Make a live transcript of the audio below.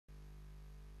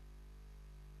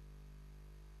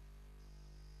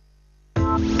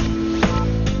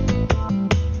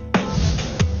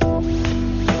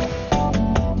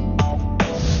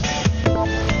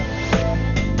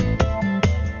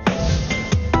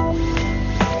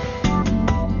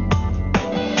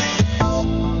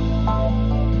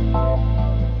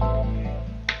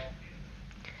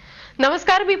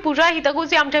नमस्कार, मी पूजा.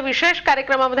 हितगुज या आमच्या विशेष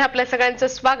कार्यक्रमामध्ये आपल्या सगळ्यांचं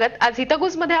स्वागत. आज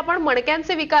हितगुज मध्ये आपण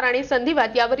मणक्यांचे विकार आणि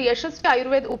संधिवात यावर यशस्वी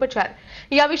आयुर्वेद उपचार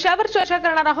या विषयावर चर्चा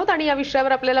करणार आहोत आणि या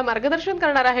विषयावर आपल्याला मार्गदर्शन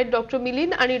करणार आहेत डॉक्टर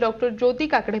मिलिंद आणि डॉक्टर ज्योती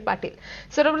काकडे पाटील.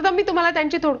 सर्वप्रथम मी तुम्हाला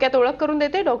त्यांची थोडक्यात ओळख करून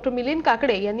देते. डॉक्टर मिलिंद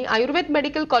काकडे यांनी आयुर्वेद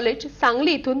मेडिकल कॉलेज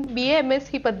सांगली इथून BAMS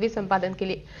ही पदवी संपादन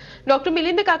केली. डॉक्टर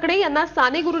मिलिंद काकडे यांना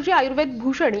साने गुरुजी आयुर्वेद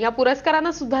भूषण या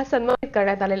पुरस्काराने सुद्धा सन्मानित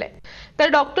करण्यात आलेले आहे. तर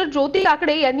डॉक्टर ज्योती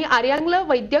काकडे यांनी आर्यांगल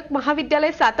वैद्यक महाविद्यालय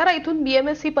सातारा इथून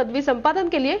BMS ही पदवी संपादन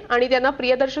केली आहे आणि त्यांना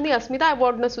प्रियदर्शनी अस्मिता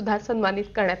अवॉर्डने सुद्धा सन्मानित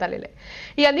करण्यात आलेले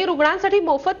आहे. यांनी रुग्णांसाठी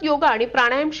मोफत योगा आणि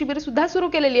प्राणायाम शिबिर सुद्धा सुरू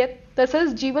केलेली आहेत.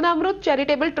 तसंच जीवनामृत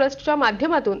चॅरिटेबल ट्रस्टच्या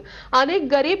माध्यमातून अनेक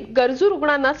गरीब गरजू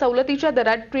रुग्णांना सवलतीच्या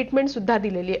दरात ट्रीटमेंट सुद्धा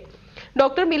दिलेली आहे.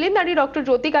 डॉक्टर मिलिंद आणि डॉक्टर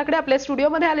ज्योती काकडे आपल्या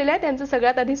स्टुडिओमध्ये आलेले आहेत. त्यांचं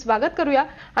सगळ्यात आधी स्वागत करूया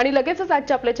आणि लगेचच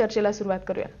आजच्या आपल्या चर्चेला सुरुवात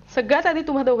करूया. सगळ्यात आधी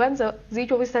तुम्हा दोघांचं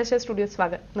Zee24 तासच्या स्टुडिओत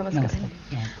स्वागत.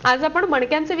 नमस्कार. आज आपण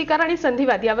मणक्यांचे विकार आणि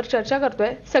संधिवात यावर चर्चा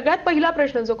करतोय. सगळ्यात पहिला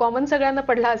प्रश्न जो कॉमन सगळ्यांना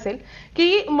पडला असेल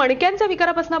की मणक्यांच्या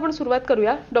विकारापासून आपण सुरुवात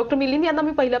करूया. डॉक्टर मिलिंद यांना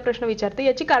मी पहिला प्रश्न विचारते,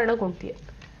 याची कारणं कोणती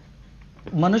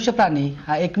आहेत? मनुष्य प्राणी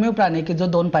हा एकमेव प्राणी की जो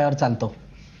 2 पायावर चालतो.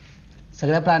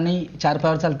 सगळ्या प्राणी 4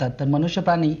 पायावर चालतात, तर मनुष्य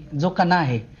प्राणी जो कणा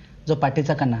आहे, जो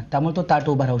पाठीचा कणा, त्यामुळे तो ताठ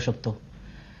उभा राहू शकतो.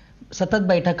 सतत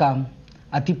बैठं काम,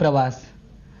 अतिप्रवास,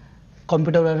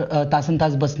 कॉम्प्युटरवर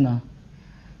तासनतास बसणं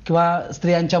किंवा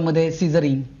स्त्रियांच्या मध्ये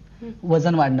सिझरिंग,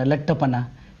 वजन वाढणं, लठ्ठपणा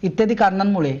इत्यादी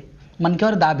कारणांमुळे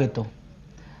मणक्यावर दाब येतो.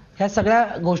 ह्या सगळ्या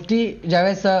गोष्टी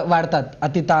ज्यावेळेस वाढतात,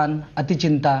 अतिताण,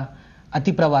 अतिचिंता,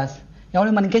 अतिप्रवास,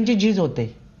 यामुळे मणक्यांची झीज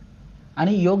होते.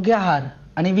 आणि योग्य आहार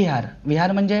आणि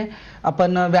विहार म्हणजे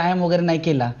आपण व्यायाम वगैरे नाही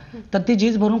केला तर ती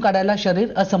झीज भरून काढायला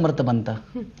शरीर असमर्थ बनतं.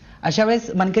 अशा वेळेस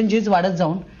मणक्यांची झीज वाढत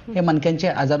जाऊन हे मणक्यांचे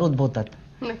आजार उद्भवतात.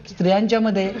 स्त्रियांच्या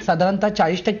मध्ये साधारणतः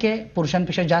 40%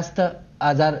 पुरुषांपेक्षा जास्त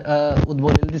आजार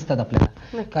उद्भवलेले दिसतात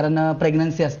आपल्याला, कारण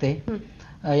प्रेग्नन्सी असते.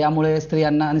 यामुळे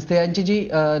स्त्रियांना आणि स्त्रियांची जी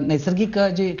नैसर्गिक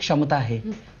जी क्षमता आहे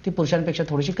ती पुरुषांपेक्षा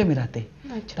थोडीशी कमी राहते.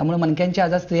 त्यामुळे मणक्यांचे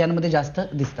आजार स्त्रियांमध्ये जास्त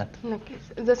दिसतात.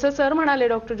 नक्कीच. जसं सर म्हणाले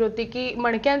डॉक्टर ज्योती की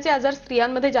मणक्यांचे आजार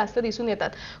स्त्रियांमध्ये जास्त दिसून येतात.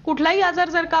 कुठलाही आजार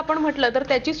जर का आपण म्हटलं तर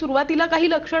त्याची सुरुवातीला काही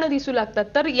लक्षणं दिसू लागतात,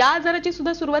 तर या आजाराची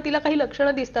सुद्धा सुरुवातीला काही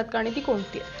लक्षणं दिसतात का आणि ती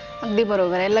कोणती आहे? अगदी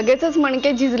बरोबर आहे. लगेचच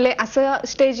मणके झिजले असं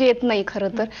स्टेज येत नाही.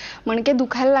 खरं तर मणके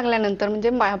दुखायला लागल्यानंतर म्हणजे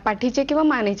पाठीचे किंवा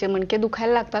मानेचे मणके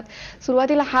दुखायला लागतात.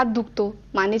 सुरुवातीला हात दुखतो.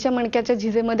 मानेच्या मणक्याच्या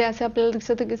झिजेमध्ये असं आपल्याला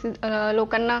दिसतं की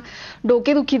लोकांना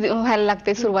डोकेदुखी व्हायला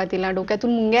लागते. सुरुवातीला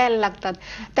डोक्यातून मुंग्या यायला लागतात.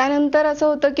 त्यानंतर असं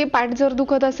होतं की पाठ जर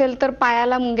दुखत असेल तर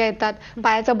पायाला मुंग्या येतात,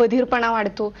 पायाचा बधीरपणा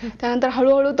वाढतो. त्यानंतर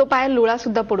हळूहळू तो पाय लुळा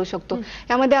सुद्धा पडू शकतो.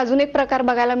 यामध्ये अजून एक प्रकार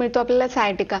बघायला मिळतो आपल्याला,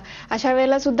 सायटिका. अशा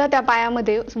वेळेला सुद्धा त्या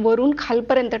पायामध्ये वरून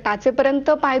खालपर्यंत टाचेपर्यंत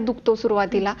पाय दुखतो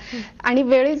सुरुवातीला, आणि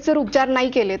वेळेत जर उपचार नाही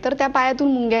केले तर त्या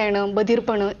पायातून मुंग्या येणं,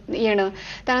 बधीरपण येणं,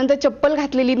 त्यानंतर चप्पल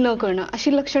घातलेली न करणं,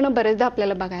 अशी लक्षणं बरेचदा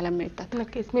आपल्याला बघायला मिळतात.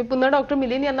 नक्कीच. मी पुन्हा डॉक्टर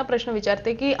मिलिंद यांना प्रश्न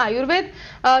विचारते की आयुर्वेद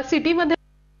सिटीमध्ये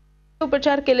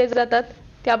उपचार केले जातात,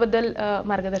 त्याबद्दल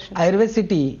मार्गदर्शन. आयुर्वेद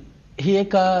सिटी ही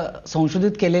एक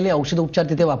संशोधित केलेले औषध उपचार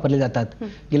तिथे वापरले जातात.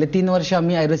 गेले 3 वर्ष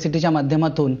आम्ही आयुर्वेद सिटीच्या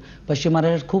माध्यमातून पश्चिम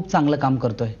महाराष्ट्रात खूप चांगलं काम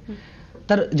करतोय.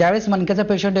 तर ज्यावेळेस मणक्याचा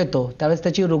पेशंट येतो त्यावेळेस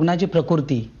त्याची रुग्णाची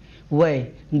प्रकृती, वय,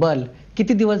 बल,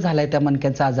 किती दिवस झालाय त्या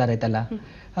मणक्याचा आजार आहे,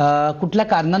 त्याला कुठल्या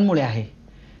कारणांमुळे आहे.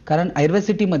 कारण आयुर्वेद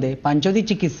सिटीमध्ये पांचवती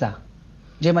चिकित्सा,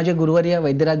 जे माझे गुरुवर्य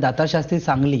वैद्यराज दातारशास्त्री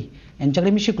सांगली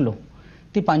यांच्याकडे मी शिकलो,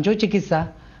 ती पांचव चिकित्सा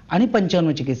आणि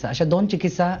पंचाणू चिकित्सा अशा 2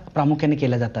 चिकित्सा प्रामुख्याने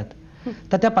केल्या जातात.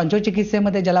 तर त्या पांचव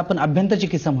चिकित्सेमध्ये ज्याला आपण अभ्यंतर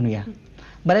चिकित्सा म्हणूया,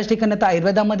 बऱ्याच ठिकाणी आता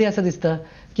आयुर्वेदामध्ये असं दिसतं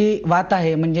की वात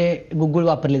आहे म्हणजे गुग्गुळ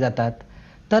वापरले जातात.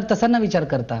 तर तसा न विचार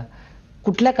करता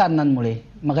कुठल्या कारणांमुळे,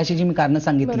 मगाशी जी मी कारणं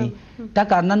सांगितली त्या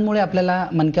कारणांमुळे आपल्याला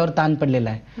मणक्यावर ताण पडलेला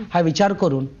आहे हा विचार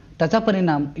करून त्याचा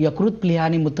परिणाम यकृत, प्लीहा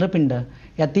आणि मूत्रपिंड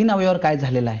या 3 अवयवावर काय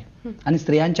झालेला आहे, आणि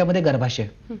स्त्रियांच्या मध्ये गर्भाशय,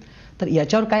 तर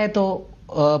याच्यावर काय तो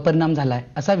परिणाम झालाय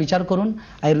असा विचार करून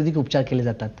आयुर्वेदिक उपचार केले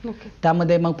जातात.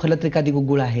 त्यामध्ये मग फलत्रिकादी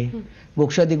गुग्गुळ आहे,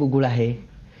 गोक्षादी गुग्गुळ आहे,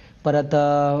 परत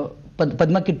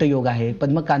पद्मकिट्ट योग आहे,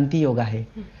 पद्मकांती योग आहे.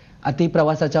 अति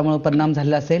प्रवासाच्यामुळे परिणाम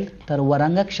झालेला असेल तर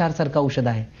वरांगाक्षार सारखं औषध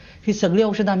आहे. ही सगळी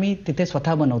औषधं आम्ही तिथे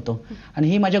स्वतः बनवतो आणि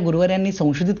ही माझ्या गुरुवर्यांनी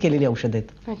संशोधित केलेली औषध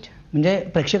आहेत. म्हणजे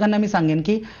प्रेक्षकांना मी सांगेन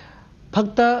की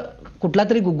फक्त कुठला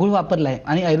तरी गुग्गुळ वापरलाय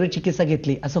आणि आयुर्वेद चिकित्सा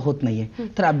घेतली असं होत नाहीये.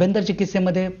 तर अभ्यंतर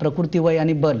चिकित्सेमध्ये प्रकृती, वय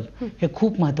आणि बल हे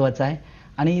खूप महत्वाचं आहे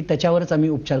आणि त्याच्यावरच आम्ही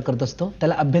उपचार करत असतो.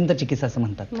 त्याला अभ्यंतर चिकित्सा असं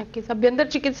म्हणतात. नक्कीच. अभ्यंतर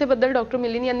चिकित्सेबद्दल डॉक्टर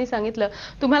मिलिंद यांनी सांगितलं.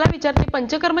 तुम्हाला विचारते,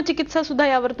 पंचकर्म चिकित्सा सुद्धा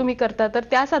यावर तुम्ही करता, तर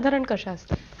त्या साधारण कशा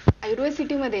असतात? आयुर्वेद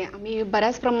सिटीमध्ये आम्ही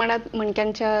बऱ्याच प्रमाणात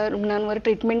मणक्यांच्या रुग्णांवर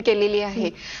ट्रीटमेंट केलेली आहे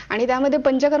आणि त्यामध्ये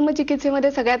पंचकर्म चिकित्सेमध्ये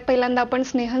सगळ्यात पहिल्यांदा आपण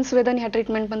स्नेहन स्वेदन ह्या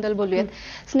ट्रीटमेंटबद्दल बोलूयात.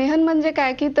 स्नेहन म्हणजे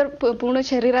काय की तर पूर्ण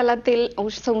शरीराला तेल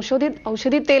संशोधित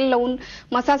औषधी तेल लावून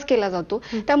मसाज केला जातो.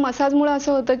 त्या मसाजमुळे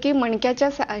असं होतं की मणक्याच्या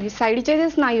साईडचे जे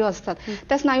स्नायू असतात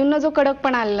त्या स्नायूंना जो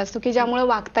कडकपणा आलेला असतो की ज्यामुळे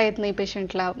वाकता येत नाही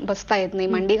पेशंटला, बसता येत नाही,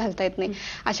 मांडी घालता येत नाही,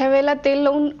 अशा वेळेला तेल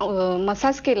लावून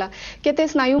मसाज केला की ते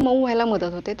स्नायू मऊ व्हायला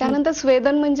मदत होते. त्यानंतर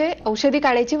स्वेदन म्हणजे औषधी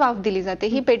काड्याची वाफ दिली जाते,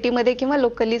 ही पेटीमध्ये किंवा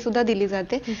लोकली सुद्धा दिली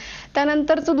जाते.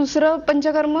 त्यानंतरचं दुसरं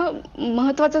पंचकर्म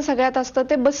महत्वाचं सगळ्यात असतं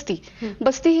ते बस्ती.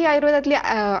 बस्ती ही आयुर्वेदातली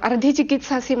अर्धी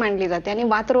चिकित्सा अशी मानली जाते आणि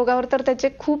वात रोगावर तर त्याचे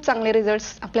खूप चांगले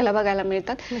रिझल्ट्स आपल्याला बघायला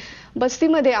मिळतात.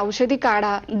 बस्तीमध्ये औषधी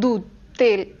काढा, दूध,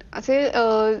 तेल असे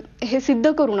हे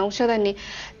सिद्ध करून औषधांनी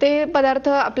ते पदार्थ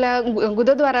आपल्या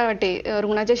गुदद्वारावाटे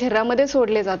रुग्णाच्या शरीरामध्ये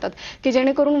सोडले जातात की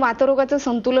जेणेकरून वातरोगाचं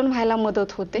संतुलन व्हायला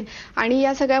मदत होते आणि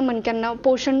या सगळ्या मणक्यांना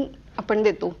पोषण आपण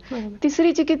देतो.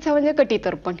 तिसरी चिकित्सा म्हणजे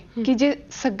कटीतर्पण, की जी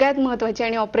सगळ्यात महत्वाची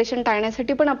आणि ऑपरेशन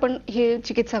टाळण्यासाठी पण आपण ही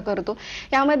चिकित्सा करतो.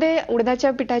 यामध्ये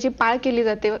उडदाच्या पिठाची पाळ केली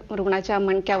जाते रुग्णाच्या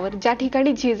मणक्यावर, ज्या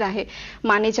ठिकाणी झीज आहे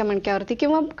मानेच्या मणक्यावरती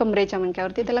किंवा कमरेच्या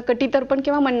मणक्यावरती, त्याला कटीतर्पण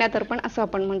किंवा मण्यातर्पण असं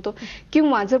आपण म्हणतो.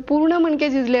 किंवा जर पूर्ण मणके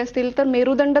झिजले असतील तर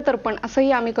मेरुदंड तर्पण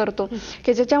असंही आम्ही करतो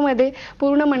की ज्याच्यामध्ये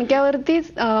पूर्ण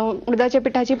मणक्यावरतीच उडदाच्या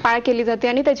पिठाची पाळ केली जाते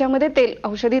आणि त्याच्यामध्ये तेल,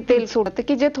 औषधी तेल सोडतं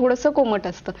की जे थोडंसं कोमट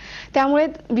असतं. त्यामुळे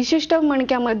विशिष्ट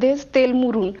मणक्यामध्ये तेल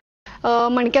मुरून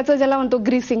मणक्याचं ज्याला म्हणतो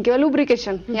ग्रीसिंग किंवा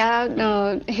लुब्रिकेशन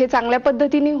हे चांगल्या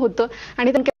पद्धतीने होतं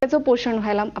आणि मणक्याचं पोषण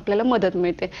व्हायला आपल्याला मदत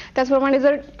मिळते. त्याचप्रमाणे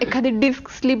जर एखादी डिस्क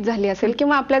स्लिप झाली असेल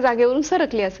किंवा आपल्या जागेवरून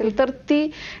सरकली असेल तर ती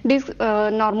डिस्क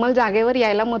नॉर्मल जागेवर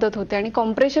यायला मदत होते आणि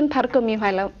कॉम्प्रेशन फार कमी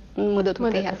व्हायला मदत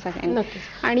होते ह्या सगळ्यांना.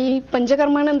 आणि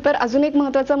पंचकर्मानंतर अजून एक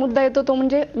महत्वाचा मुद्दा येतो तो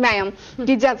म्हणजे व्यायाम,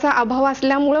 की ज्याचा अभाव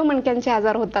असल्यामुळे मणक्यांचे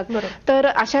आजार होतात. तर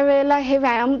अशा वेळेला हे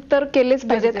व्यायाम तर केलेच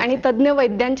पाहिजेत आणि तज्ञ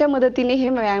वैद्यांच्या मदतीने हे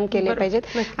व्यायाम केले पाहिजेत,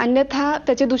 अन्यथा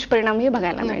त्याचे दुष्परिणाम हे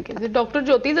बघायला मिळतात. डॉक्टर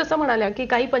ज्योती जसं म्हणाल्या की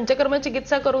काही पंचकर्म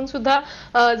चिकित्सा करून सुद्धा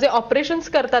जे ऑपरेशन्स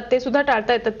करतात ते सुद्धा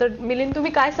टाळता येतात. तर मिलिंद,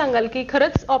 तुम्ही काय सांगाल की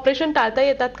खरंच ऑपरेशन टाळता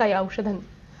येतात का या औषधांनी?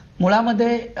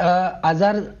 मुळामध्ये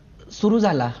आजार सुरू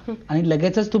झाला आणि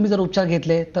लगेचच तुम्ही जर उपचार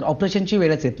घेतले तर ऑपरेशनची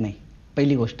वेळच येत नाही,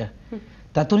 पहिली गोष्ट.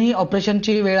 त्यातूनही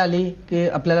ऑपरेशनची वेळ आली की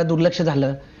आपल्याला दुर्लक्ष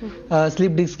झालं,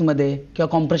 स्लीप डिस्कमध्ये किंवा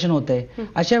कॉम्प्रेशन होतंय,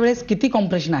 अशा वेळेस किती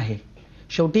कॉम्प्रेशन आहे?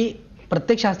 शेवटी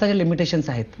प्रत्येक शास्त्राचे लिमिटेशन्स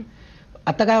आहेत.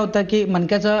 आता काय होतं की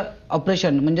मणक्याचं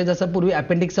ऑपरेशन म्हणजे जसं पूर्वी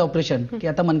अपेंडिक्सचं ऑपरेशन, की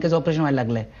आता मणक्याचं ऑपरेशन व्हायला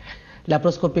लागलंय,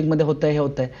 लॅप्रोस्कोपिक मध्ये होतंय, हे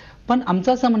होतंय. पण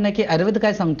आमचं असं म्हणणं आहे की आयुर्वेद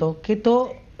काय सांगतो की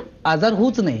तो आजार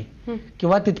होऊच नये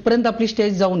किंवा तिथपर्यंत आपली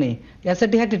स्टेज जाऊ नये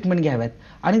यासाठी ह्या ट्रीटमेंट घ्याव्यात.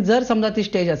 आणि जर समजा ती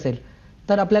स्टेज असेल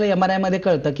तर आपल्याला MRI मध्ये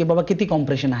कळतं की बाबा किती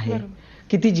कॉम्प्रेशन आहे,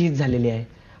 किती झीज झालेली आहे,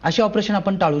 असे ऑपरेशन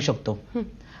आपण टाळू शकतो.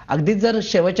 अगदीच जर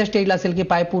शेवटच्या स्टेजला असेल की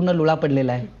पाय पूर्ण लुळा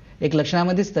पडलेला आहे, एक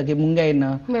लक्षणामध्ये दिसतं की मुंग्या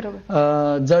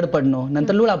येणं, जड पडणं,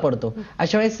 नंतर लुळा पडतो,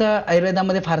 अशा वेळेस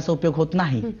आयुर्वेदामध्ये फारसा उपयोग होत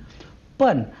नाही.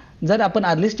 पण जर आपण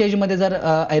अर्ली स्टेजमध्ये जर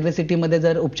आयुर्वेद सिटीमध्ये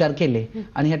जर उपचार केले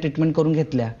आणि ह्या ट्रीटमेंट करून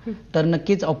घेतल्या तर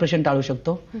नक्कीच ऑपरेशन टाळू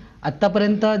शकतो.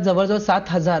 आतापर्यंत जवळजवळ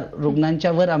 7,000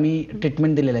 रुग्णांच्या वर आम्ही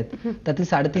ट्रीटमेंट दिलेले आहेत. त्यातील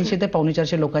 350 ते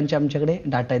 450 लोकांचे आमच्याकडे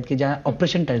डाटा आहेत की ज्या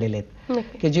ऑपरेशन टळलेले आहेत,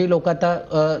 की जे लोक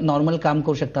आता नॉर्मल काम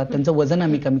करू शकतात, त्यांचं वजन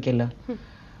आम्ही कमी केलं.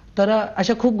 तर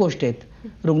अशा खूप गोष्टी आहेत.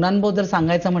 रुग्णांबद्दल जर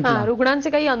सांगायचं म्हटलं, रुग्णांचे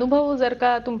काही अनुभव जर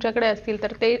का तुमच्याकडे असतील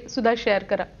तर ते सुद्धा शेअर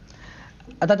करा.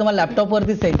 आता तुम्हाला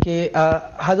लॅपटॉपवरतीच आहे की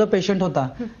हा जो पेशंट होता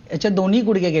याच्या दोन्ही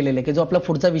गुडघे गेलेले, की जो आपला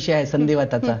पुढचा विषय आहे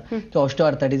संधिवाताचा किंवा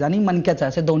ऑस्टिओआर्थरायटिस आणि मणक्याचा,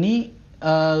 असे दोन्ही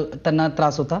त्यांना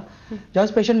त्रास होता.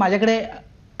 ज्यावेळेस पेशंट माझ्याकडे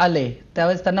आले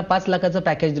त्यावेळेस त्यांना 5 लाखाचं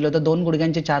पॅकेज दिलं होतं. 2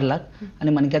 गुडघ्यांचे 4 लाख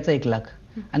आणि मणक्याचं 1 लाख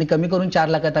आणि कमी करून 4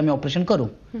 लाखात आम्ही ऑपरेशन करू.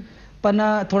 पण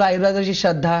थोडा आयुर्वेदाची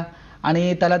श्रद्धा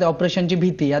आणि त्याला त्या ऑपरेशनची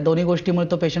भीती, या दोन्ही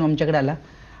गोष्टीमुळे तो पेशंट आमच्याकडे आला.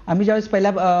 आम्ही ज्यावेळेस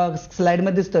पहिल्या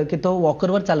स्लाइडमध्ये दिसतं की तो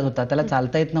वॉकरवर चालत होता, त्याला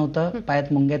चालता येत नव्हतं,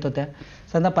 पायात मुंग्या येत होत्या.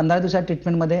 समजा 15 दिवसात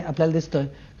ट्रीटमेंटमध्ये आपल्याला दिसतोय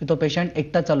की तो पेशंट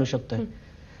एकटा चालू शकतोय.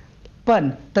 पण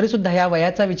तरी सुद्धा ह्या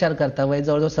वयाचा विचार करता, वय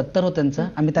जवळजवळ 70 होतं त्यांचं,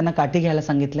 आम्ही त्यांना काठी घ्यायला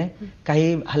सांगितलंय,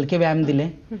 काही हलके व्यायाम दिले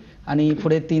आणि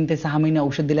पुढे 3 ते 6 महिने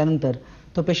औषध दिल्यानंतर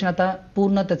तो पेशंट आता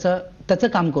पूर्ण त्याचं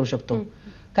काम करू शकतो.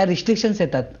 काय रिस्ट्रिक्शन्स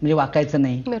येतात, म्हणजे वाकायचं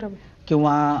नाही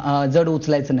किंवा जड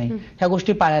उचलायचं नाही, ह्या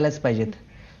गोष्टी पाळायलाच पाहिजेत.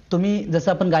 तुम्ही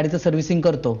जसं आपण गाडीचं सर्व्हिसिंग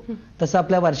करतो तसं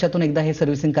आपल्या वर्षातून एकदा हे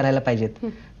सर्व्हिसिंग करायला पाहिजेत.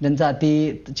 ज्यांचं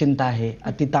अति चिंता आहे,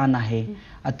 अति ताण आहे,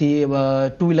 अति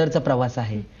 2 व्हीलरचा प्रवास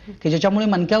आहे की ज्याच्यामुळे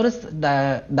मणक्यावरच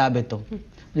दाब येतो.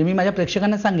 म्हणजे मी माझ्या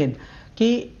प्रेक्षकांना सांगेन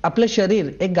की आपलं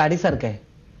शरीर एक गाडीसारखं आहे.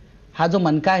 हा जो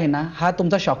मणका आहे ना, हा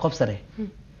तुमचा शॉक ऑब्सर आहे.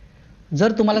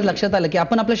 जर तुम्हाला लक्षात आलं की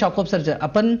आपण आपल्या शॉक ऑब्सरचं,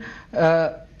 आपण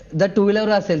जर 2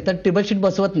 व्हीलरवर असेल तर टेबल शीट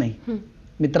बसवत नाही,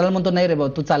 मित्राला म्हणतो नाही रे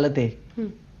बाबा तू चालत आहे,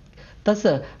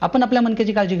 तसं आपण आपल्या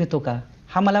मणक्याची काळजी घेतो का,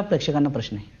 हा मला प्रेक्षकांना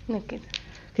प्रश्न आहे. नक्कीच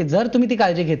की जर तुम्ही ती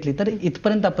काळजी घेतली तर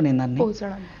इथपर्यंत आपण येणार नाही.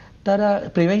 पोहोचणार. तर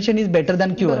prevention is better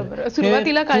than cure. बरोबर.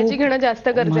 सुरुवातीला काळजी घेणं जास्त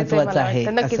गरजेचं आहे मला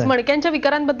वाटतं. नक्कीच. असं. मणक्यांच्या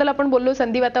विकारांबद्दल आपण बोललो,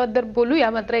 संधिवाताबद्दल बोलूया,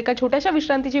 मात्र एका छोट्याशा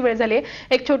विश्रांतीची वेळ झाली आहे.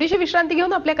 एक छोटीशी विश्रांती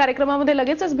घेऊन आपल्या कार्यक्रमामध्ये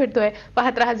लगेचच भेटतोय.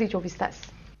 पाहत रहा झी 24 तास.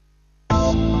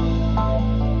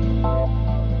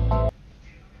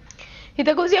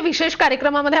 हितगुज या विशेष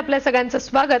कार्यक्रमामध्ये आपल्या सगळ्यांचं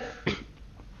स्वागत.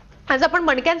 आज आपण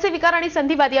मणक्यांचे विकार आणि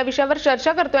संधिवात या विषयावर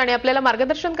चर्चा करतोय आणि आपल्याला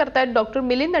मार्गदर्शन करतायत डॉक्टर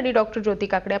मिलिंद आणि डॉक्टर ज्योती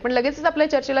काकडे. आपण लगेचच आपल्या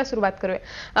चर्चेला सुरुवात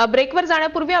करूया. ब्रेकवर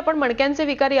जाण्यापूर्वी आपण मणक्यांचे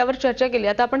विकार यावर चर्चा केली.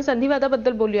 आता आपण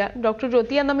संधिवाताबद्दल बोलूया. डॉक्टर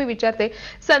ज्योती यांना मी विचारते,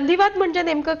 संधिवात म्हणजे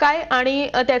नेमकं काय आणि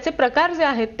त्याचे प्रकार जे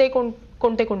आहेत ते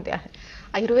कोणते कोणते आहेत?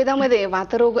 आयुर्वेदामध्ये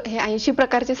वातरोग हे 80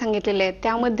 प्रकारचे सांगितलेले आहेत.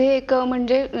 त्यामध्ये एक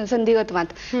म्हणजे संधिगत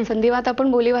वात. संधिवात आपण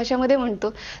बोलीभाषामध्ये म्हणतो.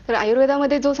 तर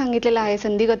आयुर्वेदामध्ये जो सांगितलेला आहे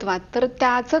संधिगत वात, तर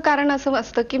त्याचं कारण असं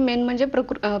असतं की मेन म्हणजे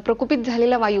प्रकुपित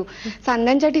झालेला वायू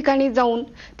सांध्यांच्या ठिकाणी जाऊन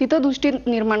तिथं दृष्टी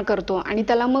निर्माण करतो आणि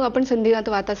त्याला मग आपण संधिगत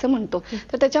वात असं म्हणतो.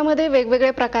 तर त्याच्यामध्ये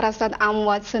वेगवेगळे प्रकार असतात.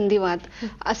 आमवात, संधिवात,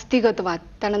 अस्थिगत वात,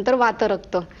 त्यानंतर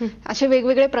वातरक्त, असे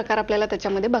वेगवेगळे प्रकार आपल्याला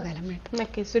त्याच्यामध्ये बघायला मिळतात.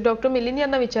 नक्कीच. डॉक्टर मिलिंद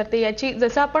यांना विचारते, याची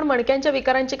जसं आपण मणक्यांच्या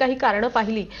विकारांची काही कारणं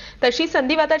पाहिली तशी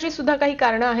संधिवाताची सुद्धा काही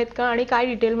कारणं आहेत का आणि काय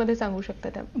डिटेलमध्ये सांगू शकता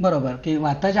त्या? बरोबर, की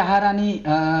वातज आहार आणि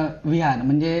विहार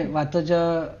म्हणजे वातज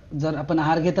जर आपण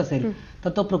आहार घेत असेल तर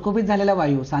तो प्रकोपित झालेला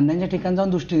वायू सांध्यांच्या ठिकाणी जाऊन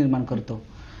दृष्टी निर्माण करतो.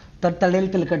 तर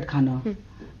तळेल तेलकट खाणं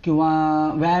किंवा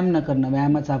व्यायाम न करणं,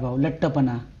 व्यायामाचा अभाव,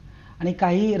 लठ्ठपणा आणि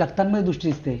काही रक्तांमध्ये दृष्टी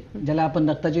दिसते, ज्याला आपण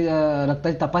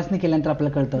रक्ताची तपासणी केल्यानंतर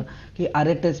आपल्याला कळतं की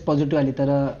आरए टेस्ट पॉझिटिव्ह आली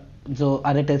तर जो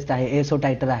आरए टेस्ट आहे, एसओ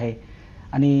टायटर आहे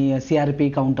आणि CRP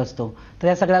काउंट असतो. तर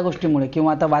या सगळ्या गोष्टीमुळे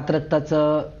किंवा आता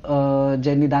वातरक्ताचं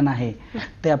जे निदान आहे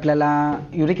ते आपल्याला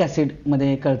युरिक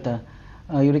ॲसिडमध्ये कळतं.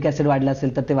 युरिक ॲसिड वाढलं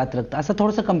असेल तर ते वातरक्त, असं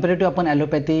थोडंसं कम्पॅरेटिव्ह आपण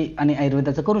ॲलोपॅथी आणि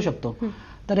आयुर्वेदाचं करू शकतो.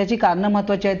 तर याची कारणं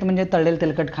महत्त्वाची आहेत, म्हणजे तळेल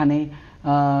तेलकट खाणे,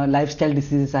 लाईफस्टाईल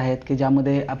डिसीजेस आहेत की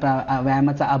ज्यामध्ये आपला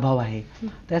व्यायामाचा अभाव आहे.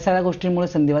 तर या सगळ्या गोष्टींमुळे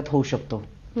संधिवात होऊ शकतो.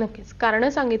 नक्कीच. कारणं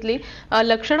सांगितली,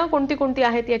 लक्षणं कोणती कोणती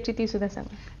आहेत याची ती सुद्धा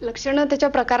सांगा. लक्षणं त्याच्या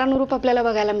प्रकारानुरूप आपल्याला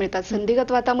बघायला मिळतात.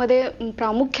 संधिगत वातामध्ये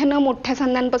प्रामुख्यानं मोठ्या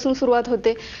सांध्यांपासून सुरुवात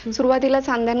होते. सुरुवातीला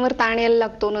सांध्यांवर ताण यायला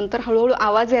लागतो, नंतर हळूहळू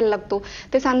आवाज यायला लागतो,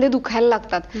 ते सांधे दुखायला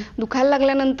लागतात. दुखायला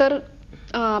लागल्यानंतर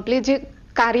आपली जी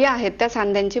कार्य आहेत त्या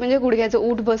सांध्यांची म्हणजे गुडघ्याचं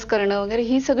उठ बस करणं वगैरे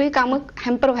ही सगळी कामं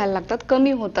हॅम्पर व्हायला लागतात,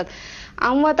 कमी होतात.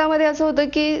 आमवातामध्ये असं होतं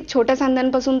की छोट्या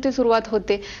सांध्यांपासून ती सुरुवात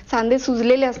होते. सांधे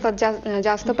सुजलेले असतात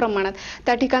जास्त प्रमाणात,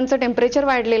 त्या ठिकाणचं टेम्परेचर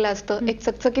वाढलेलं असतं, एक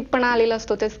चकचकीतपणा आलेला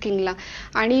असतो त्या स्किनला.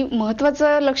 आणि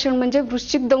महत्वाचं लक्षण म्हणजे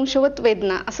वृश्चिक दंशवत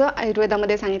वेदना असं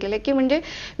आयुर्वेदामध्ये सांगितलेलं आहे की म्हणजे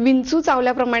विंचू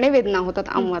चावल्याप्रमाणे वेदना होतात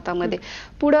आमवातामध्ये.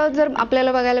 पुढं जर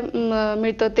आपल्याला बघायला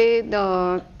मिळतं ते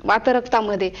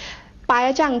वातरक्तामध्ये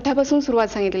पायाच्या अंगठ्यापासून सुरुवात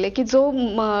सांगितलेली आहे की जो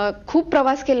खूप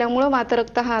प्रवास केल्यामुळे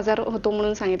वातरक्त हा आजार होतो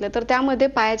म्हणून सांगितलं. तर त्यामध्ये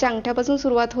पायाच्या अंगठ्यापासून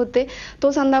सुरुवात होते,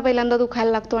 तो सांधा पहिल्यांदा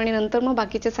दुखायला लागतो आणि नंतर मग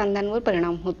बाकीच्या सांध्यांवर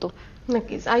परिणाम होतो.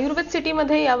 नक्कीच. आयुर्वेद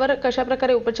सिटीमध्ये यावर कशा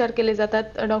प्रकारे उपचार केले जातात?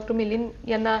 डॉक्टर मिलिंद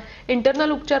यांना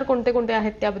इंटरनल उपचार कोणते कोणते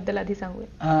आहेत त्याबद्दल आधी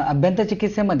सांगूया. अभ्यंतर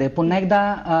चिकित्सेमध्ये पुन्हा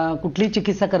एकदा कुठलीही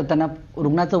चिकित्सा करताना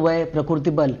रुग्णाचं वय, प्रकृती,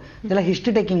 बल, त्याला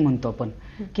हिस्ट्री टेकिंग म्हणतो आपण,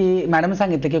 की मॅडम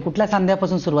सांगितलं की कुठल्या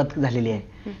सांध्यापासून सुरुवात झालेली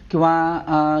आहे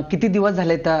किंवा किती दिवस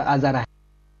झाले तर आजार आहे,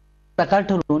 प्रकार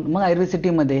ठरवून मग आयुर्वेद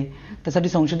सिटीमध्ये त्यासाठी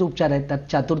संशोधित उपचार आहेत.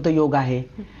 त्यात चातुर्थ योग आहे,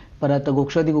 परत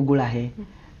गोक्षवादी गुगुळ आहे,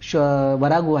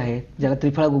 वरागू आहे ज्याला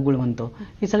त्रिफळा गुगुळ म्हणतो.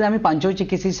 ही सगळी आम्ही पांचवी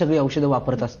चिकित्सेची सगळी औषधं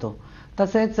वापरत असतो.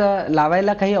 तसेच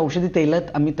लावायला काही औषधी तेल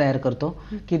आम्ही तयार करतो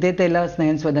की ते तेल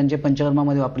स्नेहस्वेदांचे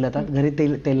पंचकर्मामध्ये वापरले जातात.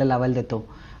 घरी तेल लावायला देतो.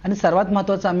 आणि सर्वात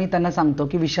महत्त्वाचं आम्ही त्यांना सांगतो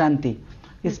की विश्रांती,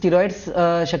 स्टिरॉइड्स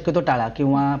शक्यतो टाळा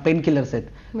किंवा पेन किलर्स आहेत,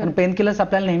 कारण पेन किलर्स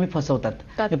आपल्याला नेहमी फसवतात.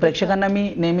 प्रेक्षकांना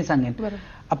मी नेहमी सांगेन,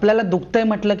 आपल्याला दुखतंय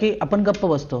म्हटलं की आपण गप्प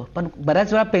बसतो, पण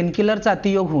बऱ्याच वेळा पेनकिलरचा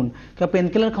अतियोग होऊन किंवा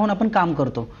पेनकिलर खाऊन आपण काम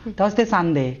करतो तेव्हाच ते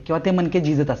सांधे किंवा ते मणके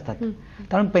झिजत असतात.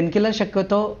 कारण पेनकिलर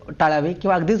शक्यतो टाळावी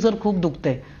किंवा अगदीच जर खूप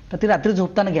दुखतंय तर ती रात्री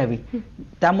झोपताना घ्यावी,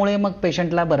 त्यामुळे मग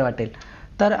पेशंटला बरं वाटेल.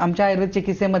 तर आमच्या आयुर्वेद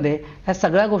चिकित्सेमध्ये ह्या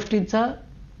सगळ्या गोष्टींचं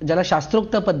ज्याला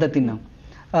शास्त्रोक्त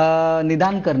पद्धतीनं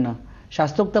निदान करणं,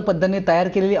 शास्त्रोक्त पद्धतीने तयार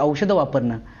केलेली औषधं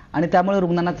वापरणं आणि त्यामुळे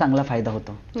रुग्णांना चांगला फायदा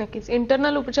होतो. नक्कीच.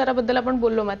 इंटरनल उपचाराबद्दल आपण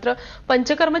बोललो, मात्र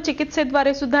पंचकर्म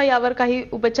चिकित्सेद्वारे सुद्धा यावर काही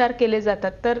उपचार केले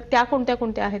जातात, तर त्या कोणत्या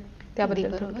कोणत्या आहेत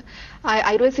त्याबद्दल?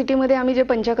 आयुर्वेद सिटीमध्ये आम्ही जे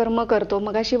पंचकर्म करतो,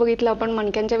 मगाशी बघितलं आपण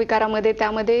मणक्यांच्या विकारामध्ये,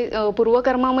 त्यामध्ये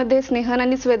पूर्वकर्मामध्ये स्नेहन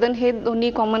आणि स्वेदन हे दोन्ही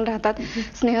कॉमन राहतात.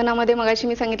 स्नेहनामध्ये मगाशी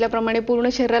मी सांगितल्याप्रमाणे पूर्ण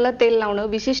शरीराला तेल लावणं,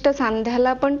 विशिष्ट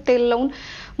सांध्याला पण तेल लावून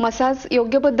मसाज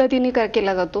योग्य पद्धतीने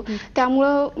केला जातो.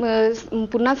 त्यामुळं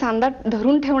पुन्हा सांधा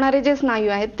धरून ठेवणारे जे स्नायू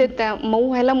आहेत ते मऊ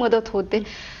व्हायला मदत होते.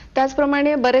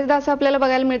 त्याचप्रमाणे बरेचदा असं आपल्याला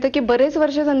बघायला मिळतं की बरेच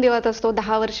वर्ष संधिवात असतो,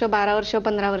 10 वर्ष, 12 वर्ष,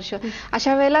 15 वर्ष,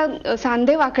 अशा वेळेला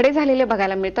सांधे वाकडे झालेले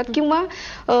बघायला मिळतात किंवा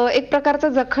एक प्रकारचा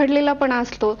जखडलेलापणा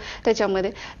असतो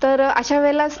त्याच्यामध्ये. तर अशा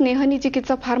वेळेला स्नेहनी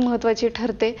चिकित्सा फार महत्वाची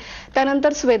ठरते.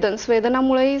 त्यानंतर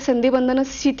स्वेदनामुळे संधिबंधनं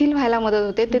शिथिल व्हायला मदत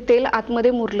होते. ते तेल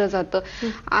आतमध्ये मुरलं जातं.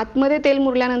 आतमध्ये तेल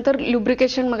मुरल्यानंतर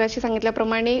ल्युब्रिकेशन मगाशी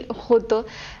सांगितल्याप्रमाणे होतं,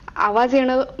 आवाज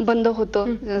येणं बंद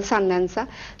होतं सांध्यांचा.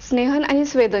 स्नेहन आणि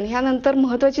स्वेदन ह्यानंतर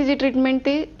महत्वाची जी ट्रीटमेंट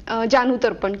ती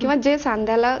जानुतर्पण किंवा जे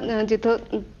सांध्याला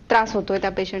जिथं त्रास होतोय त्या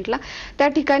पेशंटला त्या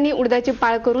ठिकाणी उडदाची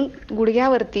पाळ करून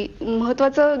गुडघ्यावरती,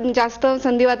 महत्वाचं जास्त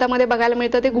संधिवातामध्ये बघायला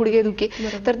मिळतं ते गुडघेदुखी,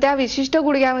 तर त्या विशिष्ट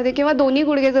गुडघ्यामध्ये किंवा दोन्ही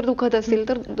गुडघे जर दुखत असतील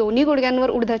तर दोन्ही गुडघ्यांवर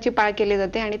उडदाची पाळ केली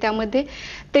जाते आणि त्यामध्ये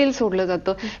तेल सोडलं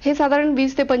जातं. हे साधारण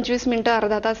 20 ते 25 मिनिटं,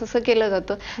 अर्धा तास असं केलं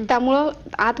जातं. त्यामुळं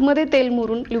आतमध्ये तेल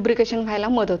मुरून ल्युब्रिकेशन व्हायला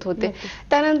मदत होते.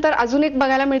 त्यानंतर अजून एक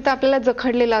बघायला मिळतं आपल्याला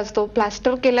जखडलेला असतो,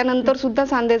 प्लास्टर केल्यानंतर सुद्धा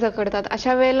सांधे जखडतात.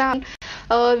 अशा वेळेला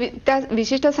त्या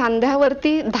विशिष्ट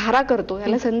सांध्यावरती धारा करतो,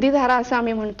 याला संधिधारा असं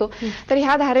आम्ही म्हणतो. तर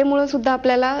ह्या धारेमुळे सुद्धा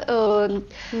आपल्याला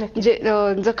जे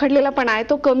जखडलेलापणा आहे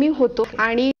तो कमी होतो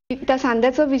आणि त्या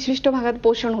सांध्याचं विशिष्ट भागात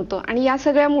पोषण होतं. आणि या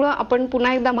सगळ्यामुळं आपण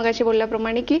पुन्हा एकदा मगाशी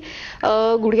बोलल्याप्रमाणे की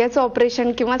गुडघ्याचं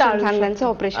ऑपरेशन किंवा सांध्यांचं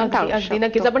ऑपरेशन अगदी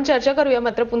नक्कीच आपण चर्चा करूया.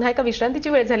 मात्र पुन्हा एका विश्रांतीची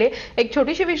वेळ झाली. एक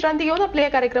छोटीशी विश्रांती घेऊन आपल्या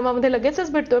या कार्यक्रमामध्ये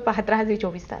लगेचच भेटतोय. पाहत रहा झी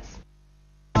 24 तास.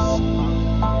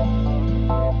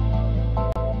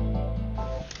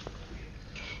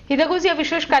 हितगुज या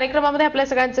विशेष कार्यक्रमामध्ये आपल्या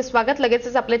सगळ्यांचं स्वागत.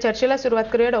 लगेचच आपल्या चर्चेला सुरुवात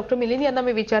करूया. डॉक्टर मिलिंद यांना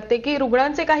मी विचारते की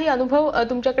रुग्णांचे काही अनुभव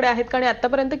तुमच्याकडे आहेत का आणि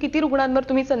आतापर्यंत किती रुग्णांवर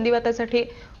तुम्ही संधिवातासाठी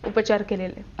उपचार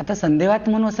केलेले? आता संधिवात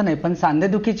म्हणून असं नाही, पण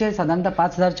सांधेदुखीचे साधारणतः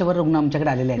 5000च्या वर रुग्ण आमच्याकडे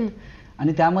आलेले आहेत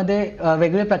आणि त्यामध्ये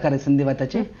वेगवेगळे प्रकार आहेत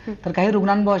संधिवाताचे. तर काही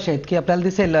रुग्णांबो असे आहेत की आपल्याला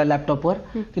दिसेल लॅपटॉपवर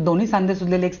की दोन्ही सांधे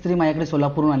सुजलेली एक स्त्री माझ्याकडे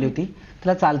सोलापूरहून आली होती.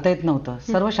 तिला चालता येत नव्हतं.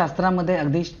 सर्व शास्त्रामध्ये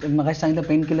अगदी मगाशी सांगितलं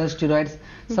पेन किलर, स्टिरॉइड्स,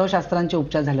 सर्व शास्त्रांचे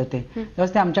उपचार झाले होते.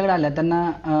 त्यावेळेस ते आमच्याकडे आल्या,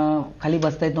 त्यांना खाली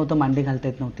बसता येत नव्हतं, मांडी घालता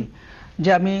येत नव्हती.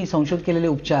 जे आम्ही संशोधित केलेले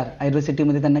उपचार आयुर्वेद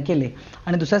सिटीमध्ये त्यांना केले.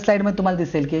 आणि दुसऱ्या स्लाइडमध्ये तुम्हाला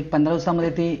दिसेल की एक 15 दिवसामध्ये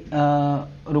ती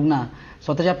रुग्ण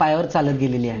स्वतःच्या पायावर चालत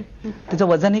गेलेली आहे. तिचं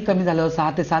वजनही कमी झालं, 6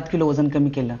 ते 7 किलो वजन कमी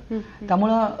केलं.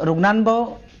 त्यामुळं रुग्णानुभव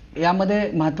यामध्ये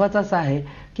महत्वाचं असं आहे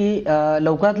की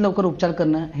लवकरात लवकर उपचार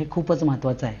करणं हे खूपच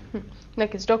महत्वाचं आहे.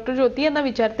 नक्कीच. डॉक्टर ज्योती यांना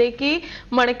विचारते की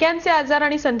मणक्यांचे आजार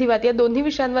आणि संधिवात या दोन्ही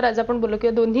विषयांवर आज आपण बोललो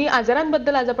किंवा दोन्ही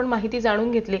आजारांबद्दल आज आपण माहिती जाणून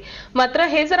घेतली. मात्र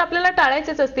हे जर आपल्याला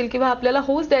टाळायचेच असतील किंवा आपल्याला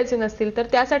होऊच द्यायचे नसतील तर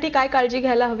त्यासाठी काय काळजी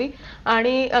घ्यायला हवी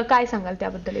आणि काय सांगाल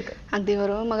त्याबद्दल? अगदी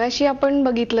बरोबर. मगाशी आपण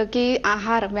बघितलं की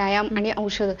आहार, व्यायाम आणि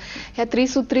औषध ह्या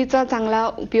त्रिसूत्रीचा चांगला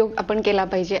उपयोग आपण केला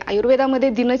पाहिजे. आयुर्वेदामध्ये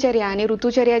दिनचर्या आणि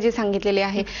ऋतुचर्या जी सांगितलेली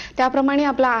आहे त्याप्रमाणे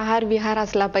आपला आहार विहार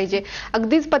असला पाहिजे.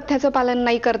 अगदीच पथ्याचं पालन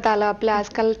नाही करता आलं आपल्या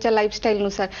आजकालच्या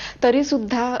लाईफस्टाईलनुसार तरी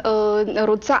सुद्धा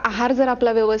रोजचा आहार जर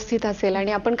आपला व्यवस्थित असेल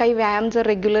आणि आपण काही व्यायाम जर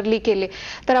रेग्युलरली केले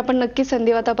तर आपण नक्कीच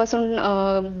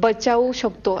संधिवातापासून बचावू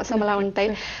शकतो असं मला म्हणता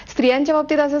येईल. स्त्रियांच्या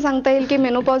बाबतीत असं सांगता येईल की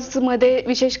मेनोपॉजमध्ये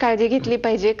विशेष काळजी घेतली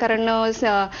पाहिजे, कारण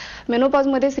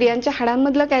मेनोपॉजमध्ये स्त्रियांच्या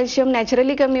हाडांमधलं कॅल्शियम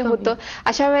नॅचरली कमी होतं.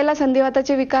 अशा वेळेला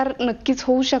संधिवाताचे विकार नक्कीच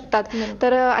होऊ शकतात.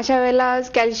 तर अशा वेळेला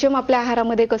कॅल्शियम आपल्या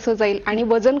आहारामध्ये कसं जाईल आणि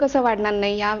वजन कसं वाढणार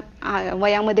नाही या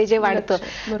वयामध्ये जे वाढतं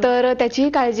तर त्याचीही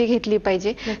काळजी घेतली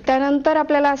पाहिजे. त्यानंतर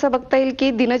आपल्याला असं बघता येईल की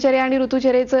दिनचर्या आणि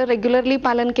ऋतुचर्याचं रेग्युलरली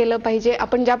पालन केलं पाहिजे.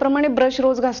 आपण ज्याप्रमाणे ब्रश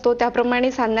रोज घासतो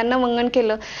त्याप्रमाणे सांध्यांना वंगण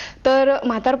केलं तर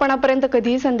म्हातारपणापर्यंत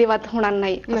कधीही संधिवात होणार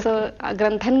नाही असं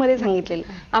ग्रंथांमध्ये सांगितलेलं.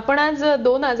 आपण आज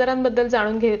 2 आजारांबद्दल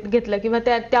जाणून घेतलं किंवा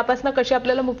त्यापासून कशी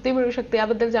आपल्याला मुक्ती मिळू शकते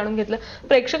याबद्दल जाणून घेतलं.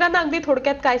 प्रेक्षकांना अगदी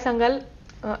थोडक्यात काय सांगाल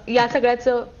या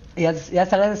सगळ्याचं? या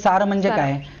सगळ्याचं सार म्हणजे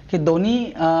काय की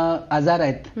दोन्ही आजार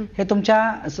आहेत हे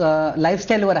तुमच्या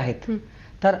लाईफस्टाईलवर आहेत.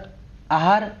 तर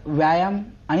आहार, व्यायाम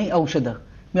आणि औषधं,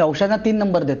 मी औषधांना 3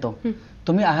 नंबर देतो.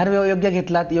 तुम्ही आहार योग्य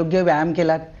घेतलात, योग्य व्यायाम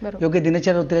केलात, योग्य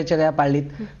दिनचर्या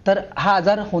पाळलीत तर हा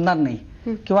आजार होणार नाही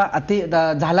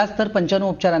किंवा झालाच तर 95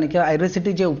 उपचाराने किंवा आयुर्वेद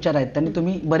सिटी जे उपचार आहेत त्यांनी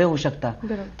तुम्ही बरे होऊ शकता.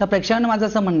 तर प्रेक्षकांना माझं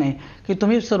असं म्हणणं आहे की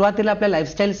तुम्ही सुरुवातीला आपल्या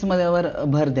लाईफस्टाईल्स वर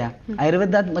भर द्या.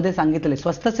 आयुर्वेदामध्ये सांगितले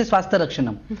स्वस्थ से स्वास्थ्य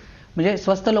रक्षणम, म्हणजे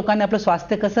स्वस्थ लोकांनी आपलं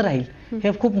स्वास्थ्य कसं राहील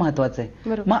हे खूप महत्वाचं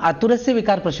आहे. मग आतुरस्य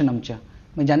विकार प्रश्नमच्या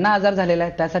ज्यांना आजार झालेला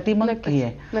आहे त्यासाठी मग हे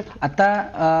आहे.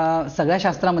 आता सगळ्या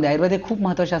शास्त्रामध्ये आयुर्वेद हे खूप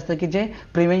महत्वाचं असतं की जे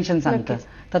प्रिव्हेन्शन सांगतं,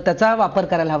 तर त्याचा वापर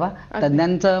करायला हवा,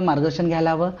 तज्ञांचं मार्गदर्शन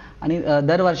घ्यायला हवं आणि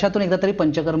दर वर्षातून एकदा तरी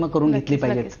पंचकर्म करून घेतली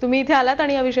पाहिजे. तुम्ही इथे आलात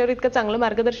आणि या विषयावर इतकं चांगलं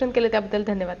मार्गदर्शन केलं त्याबद्दल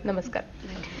धन्यवाद. नमस्कार.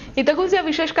 हितगुज या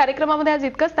विशेष कार्यक्रमामध्ये आज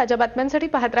इतकंच. ताज्या बातम्यांसाठी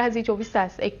पाहत रहा झी 24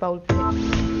 तास. एक पाऊल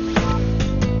पुढे.